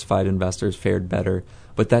globally diversified investors fared better.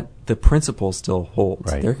 But that the principle still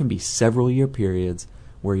holds. Right. There can be several year periods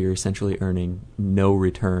where you're essentially earning no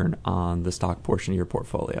return on the stock portion of your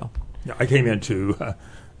portfolio. Yeah, I came into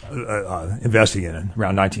investing in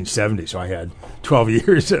around 1970, so I had 12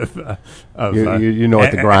 years of you know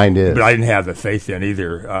what the grind is. But I didn't have the faith then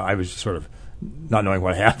either. I was sort of not knowing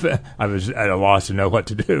what happened. I was at a loss to know what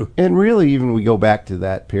to do. And really, even we go back to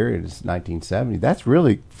that period, it's 1970. That's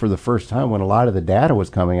really for the first time when a lot of the data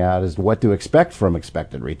was coming out as to what to expect from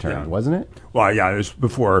expected returns, wasn't it? Well, yeah, it was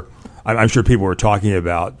before. I'm sure people were talking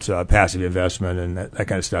about passive investment and that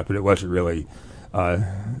kind of stuff, but it wasn't really.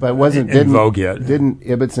 But didn't vogue yet. Didn't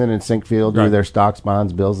Ibbotson and Sinkfield do their stocks,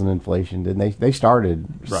 bonds, bills, and inflation? Didn't they? They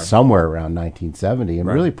started somewhere around 1970, and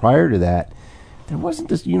really prior to that, there wasn't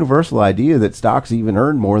this universal idea that stocks even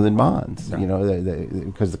earned more than bonds. You know,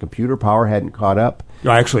 because the computer power hadn't caught up.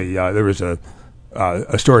 Actually, there was a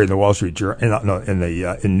story in the Wall Street Journal, in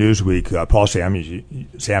Newsweek. Paul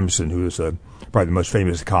Samuelson, who was probably the most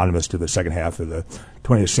famous economist of the second half of the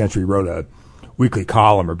 20th century, wrote a weekly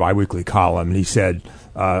column or biweekly column, and he said,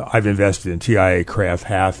 I've invested in TIA Craft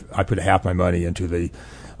I put half my money into the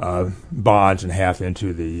bonds and half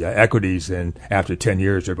into the equities, and after 10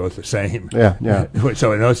 years they're both the same. Yeah.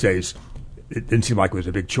 So in those days it didn't seem like it was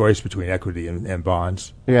a big choice between equity and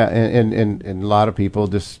bonds. Yeah, and a lot of people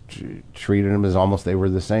just treated them as almost they were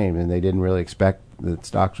the same, and they didn't really expect that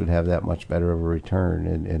stocks would have that much better of a return.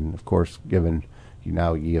 And of course, given you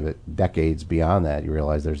give it decades beyond that, you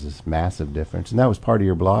realize there's this massive difference. And that was part of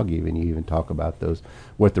your blog even. You even talk about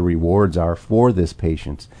what the rewards are for this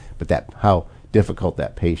patience, but how difficult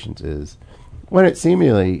that patience is. When it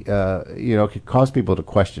seemingly, could cause people to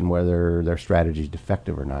question whether their strategy is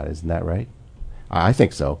defective or not. Isn't that right? I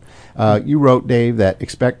think so. You wrote, Dave, that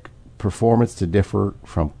expect performance to differ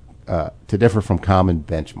from common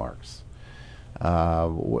benchmarks.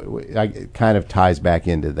 It kind of ties back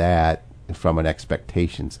into that from an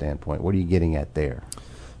expectation standpoint. What are you getting at there?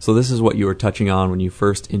 So this is what you were touching on when you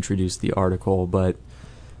first introduced the article, but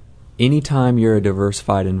anytime you're a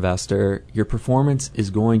diversified investor, your performance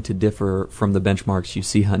is going to differ from the benchmarks you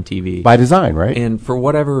see on TV. By design, right? And for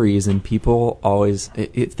whatever reason, people always,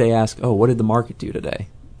 if they ask, what did the market do today?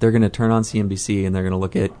 They're going to turn on CNBC and they're going to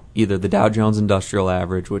look at either the Dow Jones Industrial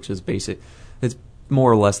Average, which is it's more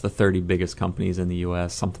or less the 30 biggest companies in the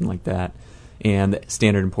U.S., something like that, and the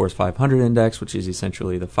Standard & Poor's 500 index, which is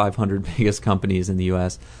essentially the 500 biggest companies in the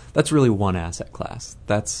U.S. That's really one asset class.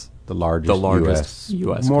 That's the largest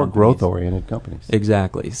U.S. more companies. growth-oriented companies.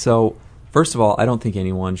 Exactly. So, first of all, I don't think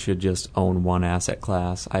anyone should just own one asset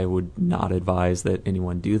class. I would not advise that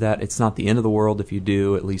anyone do that. It's not the end of the world if you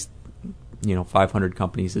do. At least, 500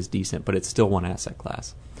 companies is decent, but it's still one asset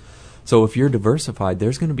class. So if you're diversified,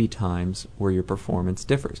 there's going to be times where your performance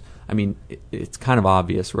differs. I mean, it's kind of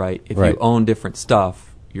obvious, right? If you own different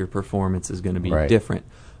stuff, your performance is going to be different.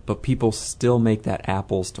 But people still make that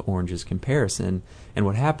apples to oranges comparison, and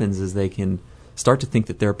what happens is they can start to think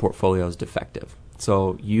that their portfolio is defective.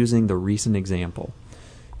 So using the recent example,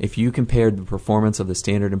 if you compared the performance of the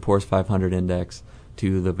Standard & Poor's 500 index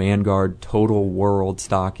to the Vanguard Total World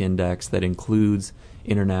Stock Index that includes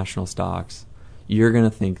international stocks, you're going to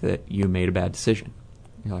think that you made a bad decision.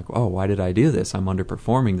 You're like, why did I do this? I'm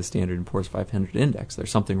underperforming the Standard & Poor's 500 index.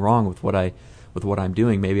 There's something wrong with what I'm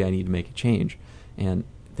doing. Maybe I need to make a change. And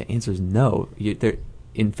the answer is no.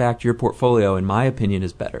 In fact, your portfolio, in my opinion,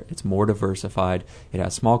 is better. It's more diversified. It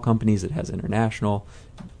has small companies. It has international.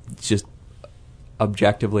 It's just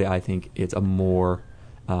objectively, I think it's a more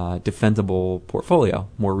defensible portfolio,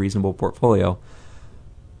 more reasonable portfolio.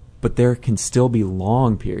 But there can still be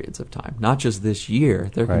long periods of time, not just this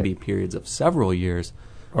year. There can be periods of several years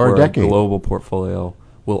or where a decade. global portfolio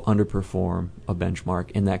will underperform a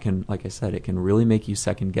benchmark, and that can, like I said, it can really make you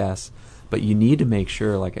second guess. But you need to make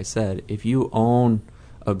sure, like I said, if you own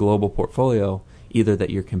a global portfolio, either that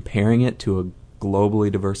you're comparing it to a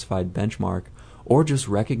globally diversified benchmark, or just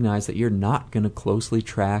recognize that you're not going to closely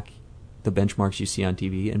track the benchmarks you see on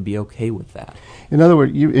TV and be okay with that. In other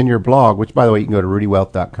words, you in your blog, which, by the way, you can go to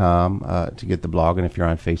rudywealth.com to get the blog, and if you're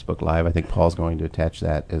on Facebook Live, I think Paul's going to attach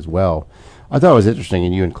that as well. I thought it was interesting,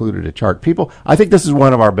 and you included a chart. People, I think this is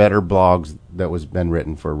one of our better blogs that was been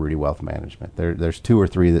written for Ruedi Wealth Management. There's 2 or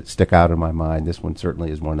 3 that stick out in my mind. This one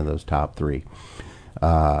certainly is one of those top 3.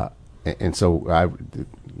 And so I,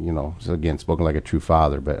 so again, spoken like a true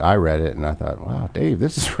father, but I read it and I thought, wow, Dave,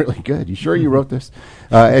 this is really good. You sure you wrote this?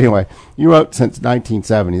 Anyway, you wrote since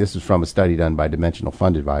 1970. This is from a study done by Dimensional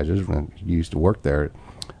Fund Advisors when you used to work there.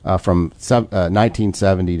 From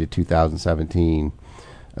 1970 to 2017,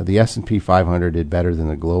 the S&P 500 did better than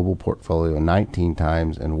the global portfolio 19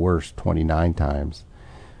 times and worse 29 times.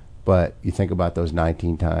 But you think about those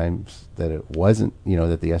 19 times that it wasn't,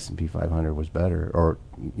 that the S&P 500 was better,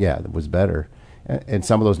 that was better. And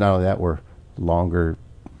some of those, not only that, were longer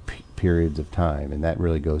periods of time, and that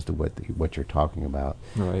really goes to what you're talking about.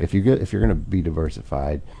 Right. If you're going to be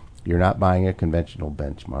diversified, you're not buying a conventional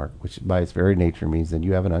benchmark, which by its very nature means that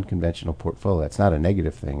you have an unconventional portfolio. It's not a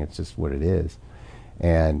negative thing; it's just what it is.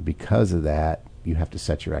 And because of that, you have to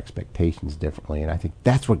set your expectations differently, and I think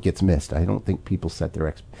that's what gets missed. I don't think people set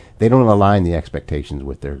they don't align the expectations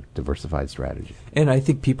with their diversified strategy. And I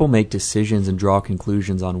think people make decisions and draw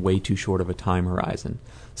conclusions on way too short of a time horizon.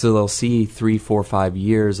 So they'll see 3, 4, 5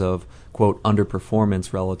 years of, quote,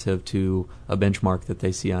 underperformance relative to a benchmark that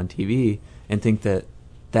they see on TV and think that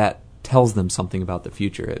that tells them something about the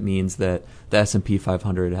future. It means that the S&P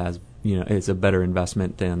 500 has is a better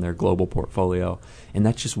investment than their global portfolio. And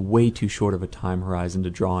that's just way too short of a time horizon to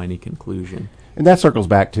draw any conclusion. And that circles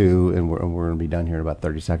back to, and we're going to be done here in about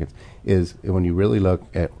 30 seconds, is when you really look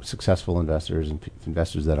at successful investors and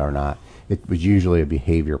investors that are not, it was usually a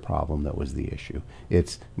behavior problem that was the issue.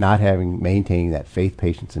 It's not maintaining that faith,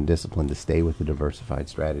 patience, and discipline to stay with the diversified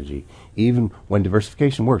strategy, even when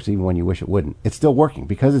diversification works, even when you wish it wouldn't. It's still working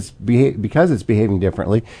because it's behaving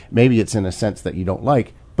differently. Maybe it's in a sense that you don't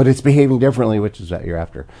like, but it's behaving differently, which is what you're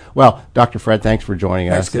after. Well, Dr. Fred, thanks for joining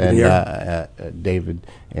us. And David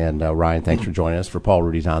and Ryan, thanks for joining us for Paul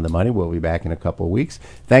Ruedi's On the Money. We'll be back in a couple of weeks.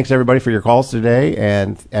 Thanks, everybody, for your calls today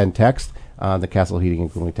and text on the Castle Heating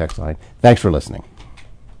and Cooling text line. Thanks for listening.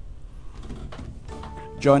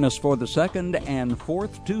 Join us for the second and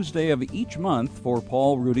fourth Tuesday of each month for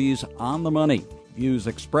Paul Ruedi's On the Money. Views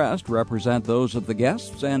expressed represent those of the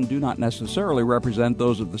guests and do not necessarily represent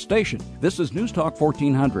those of the station. This is News Talk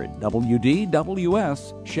 1400,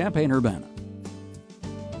 WDWS, Champaign-Urbana.